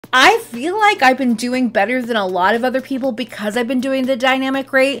I feel like I've been doing better than a lot of other people because I've been doing the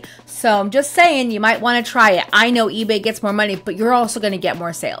dynamic rate. So I'm just saying, you might want to try it. I know eBay gets more money, but you're also going to get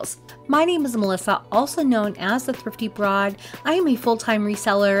more sales. My name is Melissa, also known as the Thrifty Broad. I am a full-time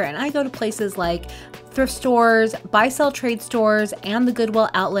reseller, and I go to places like thrift stores, buy-sell trade stores, and the Goodwill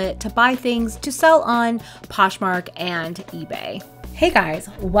outlet to buy things to sell on Poshmark and eBay. Hey guys,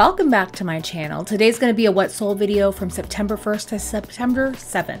 welcome back to my channel. Today's going to be a what sold video from September 1st to September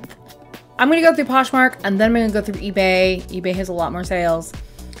 7th. I'm going to go through Poshmark and then I'm going to go through eBay. eBay has a lot more sales.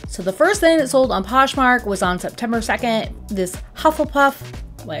 So the first thing that sold on Poshmark was on September 2nd, this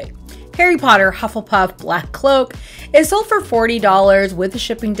Harry Potter Hufflepuff black cloak. It sold for $40 with a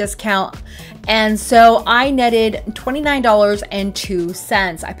shipping discount. And so I netted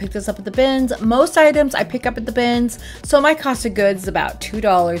 $29.02. I picked this up at the bins. Most items I pick up at the bins. So my cost of goods is about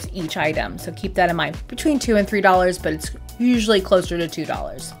 $2 each item. So keep that in mind, between $2 and $3, but it's usually closer to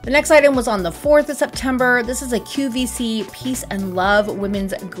 $2. The next item was on the 4th of September. This is a QVC Peace and Love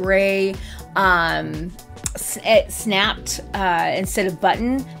women's gray it snapped instead of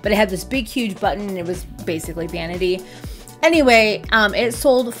button, but it had this big huge button and it was basically vanity. Anyway, it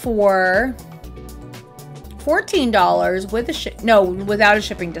sold for $14 with without a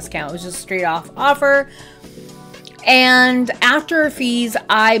shipping discount. It was just straight off offer. And after fees,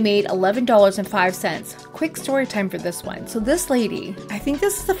 I made $11.05. Quick story time for this one. So this lady, I think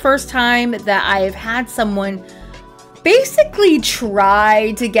this is the first time that I've had someone basically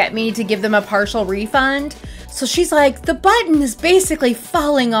try to get me to give them a partial refund. So she's like, the button is basically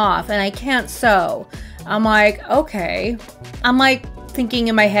falling off and I can't sew. I'm like, okay. I'm like thinking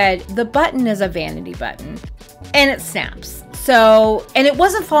in my head, the button is a vanity button and it snaps. So, and it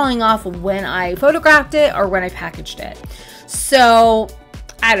wasn't falling off when I photographed it or when I packaged it. So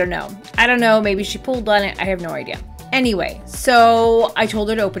I don't know. Maybe she pulled on it. I have no idea. Anyway, so I told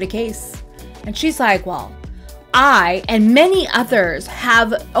her to open a case and she's like, well, I and many others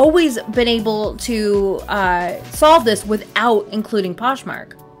have always been able to solve this without including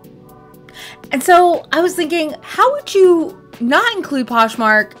Poshmark. And so I was thinking, how would you not include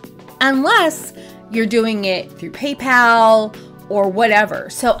Poshmark unless you're doing it through PayPal or whatever?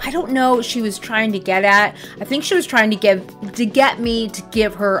 So I don't know what she was trying to get at. I think she was trying to get me to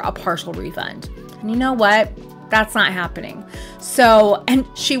give her a partial refund. And you know what? That's not happening. So, and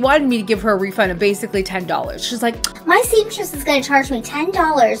she wanted me to give her a refund of basically $10. She's like, my seamstress is going to charge me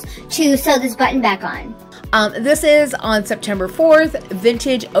 $10 to sew this button back on. This is on September 4th,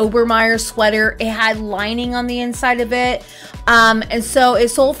 vintage Obermeyer sweater. It had lining on the inside of it. And so it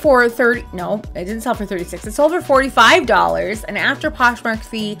sold for it didn't sell for $36. It sold for $45. And after Poshmark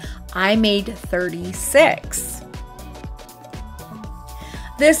fee, I made $36.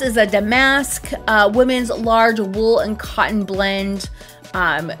 This is a damask women's large wool and cotton blend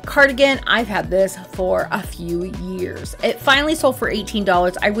cardigan. I've had this for a few years. It finally sold for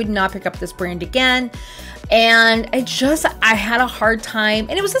 $18. I would not pick up this brand again. And I had a hard time,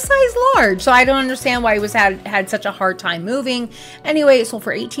 and it was a size large, so I don't understand why it had such a hard time moving. Anyway, it sold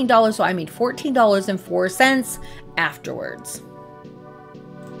for $18, so I made $14.04 afterwards.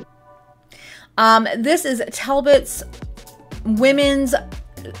 This is Talbot's women's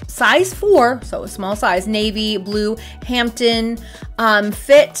size 4, so a small size, navy blue Hampton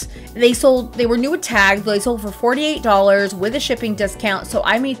fit. They were new with tag. They sold for $48 with a shipping discount, so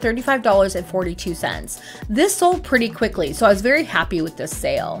I made $35.42. This sold pretty quickly, so I was very happy with this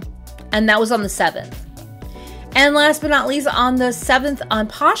sale. And that was on the 7th. And last but not least, on the 7th on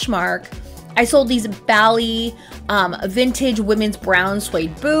Poshmark, I sold these Bally vintage women's brown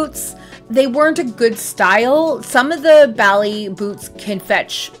suede boots. They weren't a good style. Some of the Bally boots can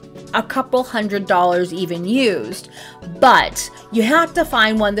fetch a couple $100 even used, but you have to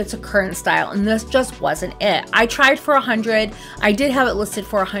find one that's a current style, and this just wasn't it. I tried for $100. I did have it listed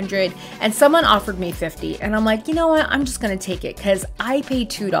for $100, and someone offered me $50, and I'm like, you know what? I'm just gonna take it because I paid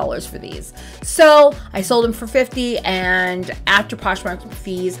 $2 for these. So I sold them for $50, and after Poshmark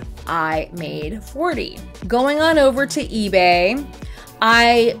fees, I made $40. Going on over to eBay,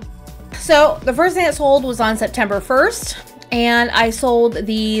 so the first thing that sold was on September 1st, and I sold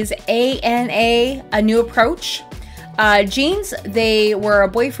these ANA, a new approach jeans. They were a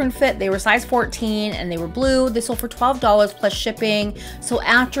boyfriend fit. They were size 14 and they were blue. They sold for $12 plus shipping. So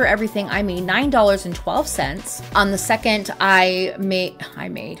after everything, I made $9.12. On the 2nd, I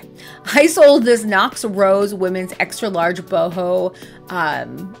sold this Knox Rose women's extra large boho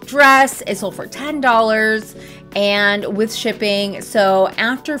dress. It sold for $10 and with shipping. So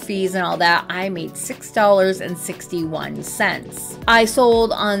after fees and all that, I made $6.61. I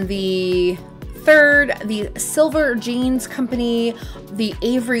sold on the 23rd. The Silver Jeans Company, the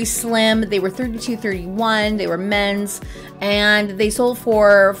Avery Slim, they were $32.31. They were men's, and they sold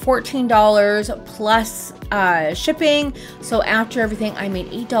for $14 plus shipping. So after everything, I made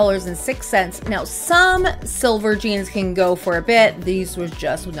 $8.06. Now, some silver jeans can go for a bit. These was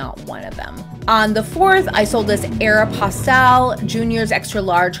just not one of them. On the 4th, I sold this Aeropostale Juniors Extra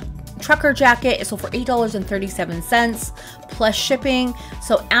Large trucker jacket. It sold for $8.37 plus shipping.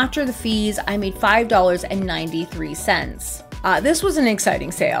 So after the fees, I made $5.93. This was an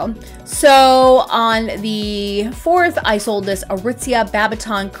exciting sale. So on the 4th, I sold this Aritzia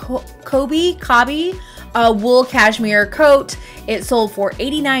Babaton Cobby wool cashmere coat. It sold for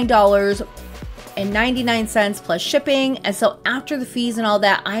 $89.99 plus shipping. And so after the fees and all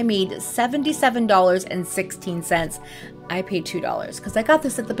that, I made $77.16. I paid $2 because I got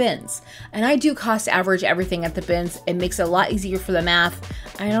this at the bins, and I do cost average everything at the bins. It makes it a lot easier for the math.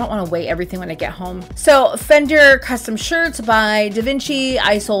 I don't want to weigh everything when I get home. So Fender Custom Shirts by Da Vinci,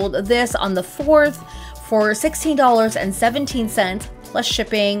 I sold this on the 4th for $16.17 plus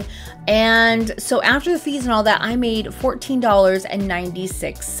shipping. And so after the fees and all that, I made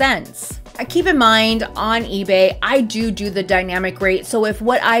 $14.96. Keep in mind, on eBay, I do the dynamic rate. So if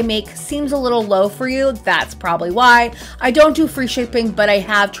what I make seems a little low for you, that's probably why. I don't do free shipping, but I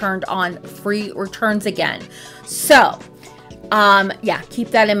have turned on free returns again. So, yeah, keep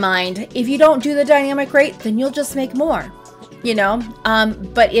that in mind. If you don't do the dynamic rate, then you'll just make more, you know,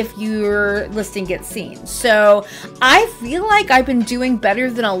 but if your listing gets seen. So I feel like I've been doing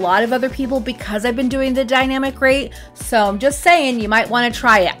better than a lot of other people because I've been doing the dynamic rate. So I'm just saying, you might want to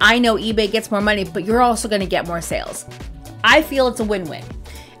try it. I know eBay gets more money, but you're also going to get more sales. I feel it's a win-win.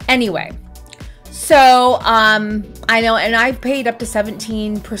 Anyway, so I know, and I've paid up to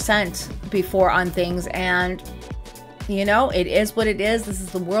 17% before on things, and you know, it is what it is. This is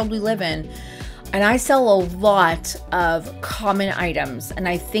the world we live in. And I sell a lot of common items. And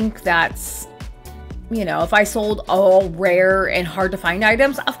I think that's, you know, if I sold all rare and hard to find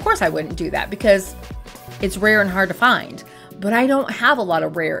items, of course I wouldn't do that because it's rare and hard to find. But I don't have a lot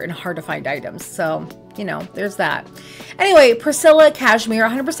of rare and hard to find items. So, you know, there's that. Anyway, Priscilla Cashmere,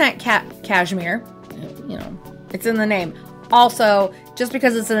 100% cashmere. You know, it's in the name. Also, just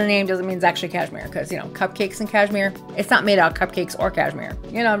because it's in the name doesn't mean it's actually cashmere, because, you know, cupcakes and cashmere, it's not made out of cupcakes or cashmere.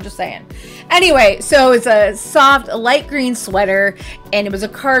 You know, I'm just saying. Anyway, so it's a soft, light green sweater, and it was a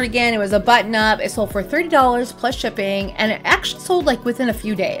cardigan. It was a button-up. It sold for $30 plus shipping, and it actually sold, like, within a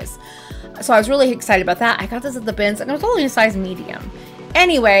few days. So I was really excited about that. I got this at the bins, and it was only a size medium.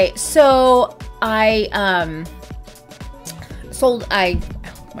 Anyway, so I, oh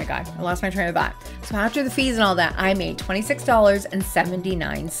my God, I lost my train of thought. So after the fees and all that, I made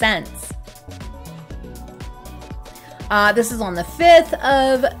 $26.79. This is on the 5th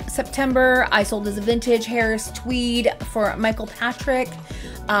of September. I sold this vintage Harris tweed for Michael Patrick.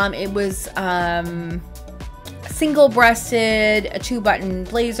 It was single-breasted, a 2-button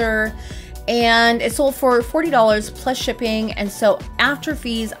blazer, and it sold for $40 plus shipping. And so after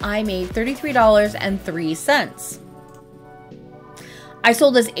fees, I made $33.03. I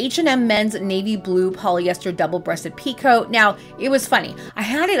sold this H&M men's navy blue polyester double-breasted peacoat. Now, it was funny. I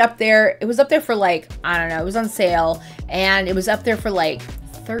had it up there. It was up there for like, I don't know, it was on sale, and it was up there for like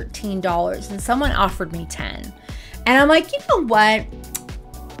 $13, and someone offered me $10. And I'm like, you know what?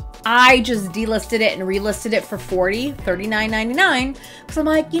 I just delisted it and relisted it for $39.99 because I'm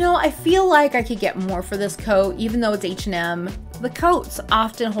like, you know, I feel like I could get more for this coat, even though it's H&M. The coats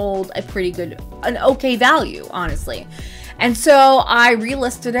often hold a pretty good, an okay value, honestly. And so I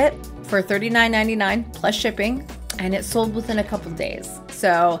relisted it for $39.99 plus shipping, and it sold within a couple days.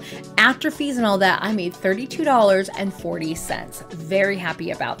 So after fees and all that, I made $32.40. Very happy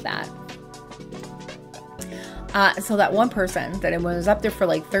about that. So that one person that it was up there for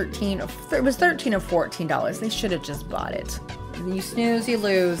like $13 or $14, they should have just bought it. You snooze, you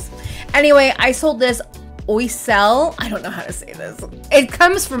lose. Anyway, I sold this Oiselle. I don't know how to say this. It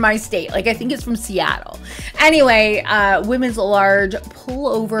comes from my state. Like, I think it's from Seattle. Anyway, women's large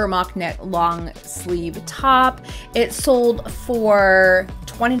pullover mock neck long sleeve top. It sold for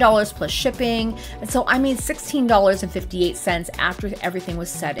 $20 plus shipping. And so I made $16.58 after everything was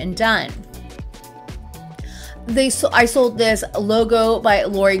said and done. I sold this logo by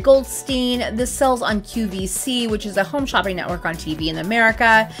Lori Goldstein. This sells on QVC, which is a home shopping network on TV in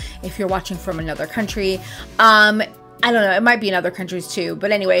America. If you're watching from another country, I don't know, it might be in other countries too.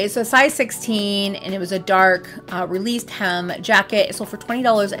 But anyway, it's a size 16, and it was a dark released hem jacket. It sold for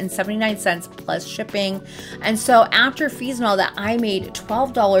 $20.79 plus shipping. And so after fees and all that, I made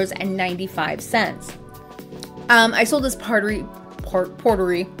 $12.95. I sold this pottery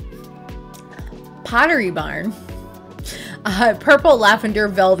Pottery Barn. Purple lavender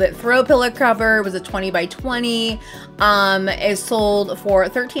velvet throw pillow cover. It was a 20 by 20. It sold for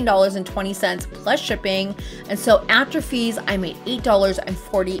 $13.20 plus shipping. And so after fees, I made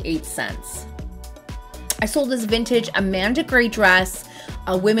 $8.48. I sold this vintage Amanda Gray dress,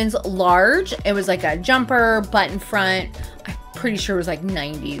 a women's large. It was like a jumper, button front. I'm pretty sure it was like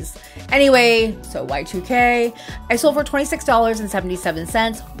 90s. Anyway, so Y2K. I sold for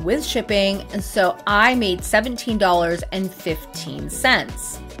 $26.77 with shipping. And so I made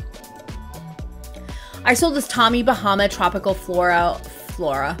 $17.15. I sold this Tommy Bahama Tropical Floral,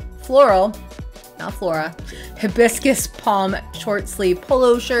 not Flora, hibiscus palm short sleeve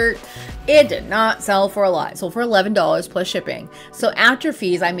polo shirt. It did not sell for a lot. It sold for $11 plus shipping. So after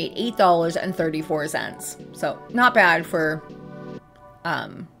fees, I made $8.34. So not bad for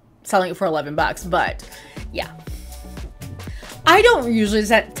selling it for 11 bucks, but yeah. I don't usually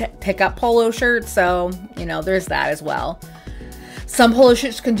pick up polo shirts, so you know, there's that as well. Some polo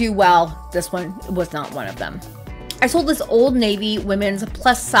shirts can do well. This one was not one of them. I sold this Old Navy women's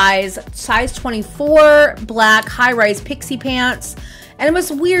plus size 24 black high-rise pixie pants. And it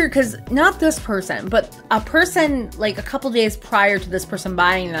was weird because not this person, but a person like a couple days prior to this person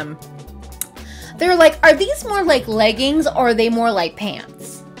buying them, they were like, are these more like leggings or are they more like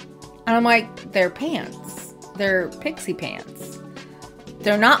pants? And I'm like, they're pants. They're pixie pants.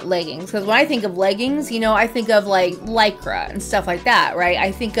 They're not leggings. Because when I think of leggings, you know, I think of like Lycra and stuff like that, right?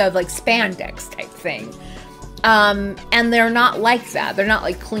 I think of like spandex type thing. And they're not like that. They're not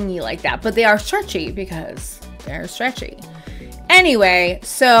like clingy like that, but they are stretchy because they're stretchy. Anyway,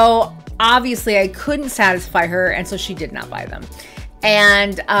 so obviously I couldn't satisfy her, and so she did not buy them.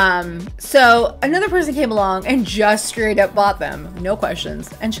 And so another person came along and just straight up bought them, no questions,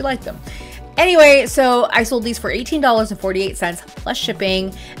 and she liked them. Anyway, so I sold these for $18.48 plus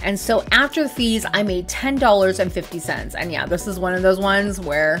shipping. And so after the fees, I made $10.50. And yeah, this is one of those ones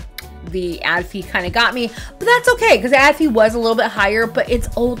where the ad fee kind of got me, but that's okay because the ad fee was a little bit higher, but it's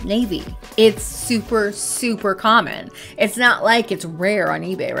Old Navy. It's super, super common. It's not like it's rare on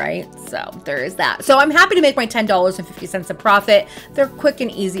eBay, right? So there is that. So I'm happy to make my $10.50 a profit. They're quick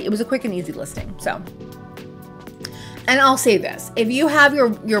and easy. It was a quick and easy listing. So, and I'll say this, if you have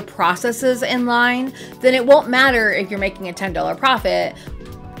your processes in line, then it won't matter if you're making a $10 profit.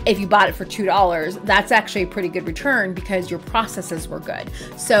 If you bought it for $2, that's actually a pretty good return because your processes were good.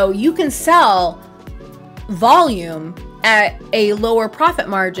 So you can sell volume at a lower profit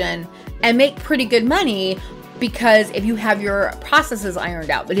margin and make pretty good money because if you have your processes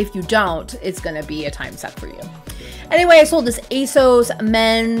ironed out. But if you don't, it's going to be a time suck for you. Anyway, I sold this ASOS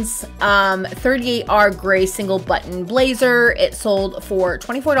men's 38R gray single button blazer. It sold for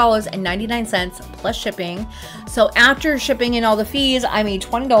 $24.99 plus shipping. So after shipping and all the fees, I made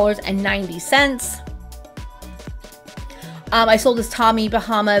 $20.90. I sold this Tommy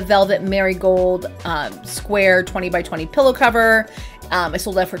Bahama velvet marigold square 20 by 20 pillow cover. I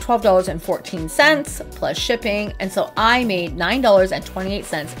sold that for $12.14 plus shipping. And so I made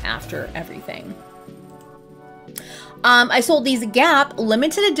 $9.28 after everything. I sold these Gap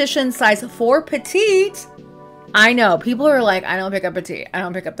limited edition size 4 petite. I know people are like, I don't pick up petite. I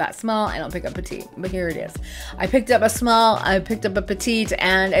don't pick up that small. I don't pick up petite. But here it is. I picked up a small. I picked up a petite,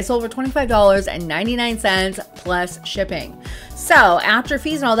 and I sold for $25.99 plus shipping. So after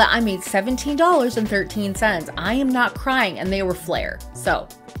fees and all that, I made $17.13. I am not crying, and they were flare. So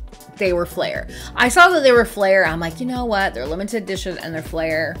they were flare. I saw that they were flare. I'm like, you know what? They're limited edition and they're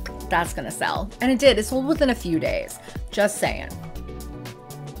flare. That's gonna sell. And it did. It sold within a few days. Just saying.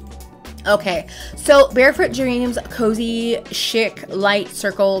 Okay, so Barefoot Dreams Cozy Chic Light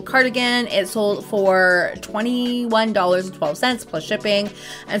Circle Cardigan. It sold for $21.12 plus shipping.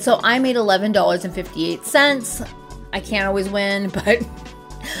 And so I made $11.58. I can't always win, but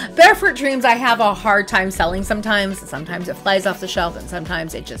Barefoot Dreams, I have a hard time selling sometimes. Sometimes it flies off the shelf and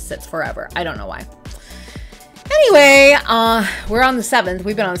sometimes it just sits forever. I don't know why. Anyway, we're on the 7th.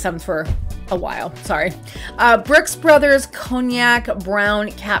 We've been on the 7th for a while. Sorry. Brooks Brothers Cognac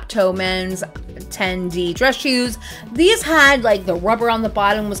Brown Cap Toe Men's 10D dress shoes. These had like the rubber on the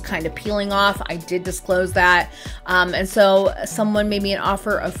bottom was kind of peeling off. I did disclose that. And so someone made me an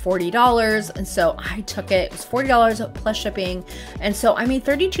offer of $40. And so I took it. It was $40 plus shipping. And so I made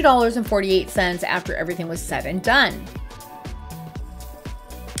 $32.48 after everything was said and done.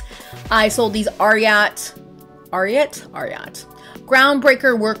 I sold these Ariat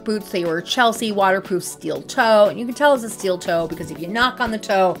Groundbreaker work boots. They were Chelsea waterproof steel toe. And you can tell it's a steel toe because if you knock on the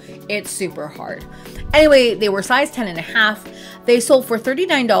toe, it's super hard. Anyway, they were size 10.5. They sold for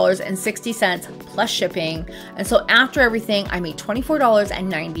 $39.60 plus shipping. And so after everything, I made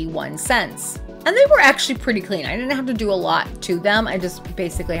 $24.91. And they were actually pretty clean. I didn't have to do a lot to them. I just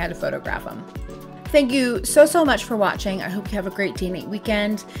basically had to photograph them. Thank you so much for watching. I hope you have a great day, night,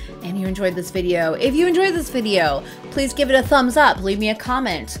 weekend, and you enjoyed this video. If you enjoyed this video, please give it a thumbs up, leave me a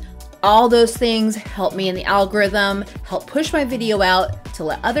comment. All those things help me in the algorithm, help push my video out to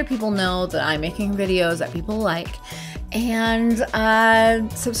let other people know that I'm making videos that people like. And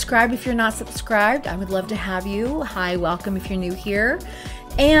subscribe if you're not subscribed. I would love to have you. Hi, welcome if you're new here.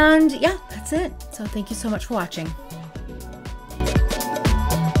 And yeah, that's it. So thank you so much for watching.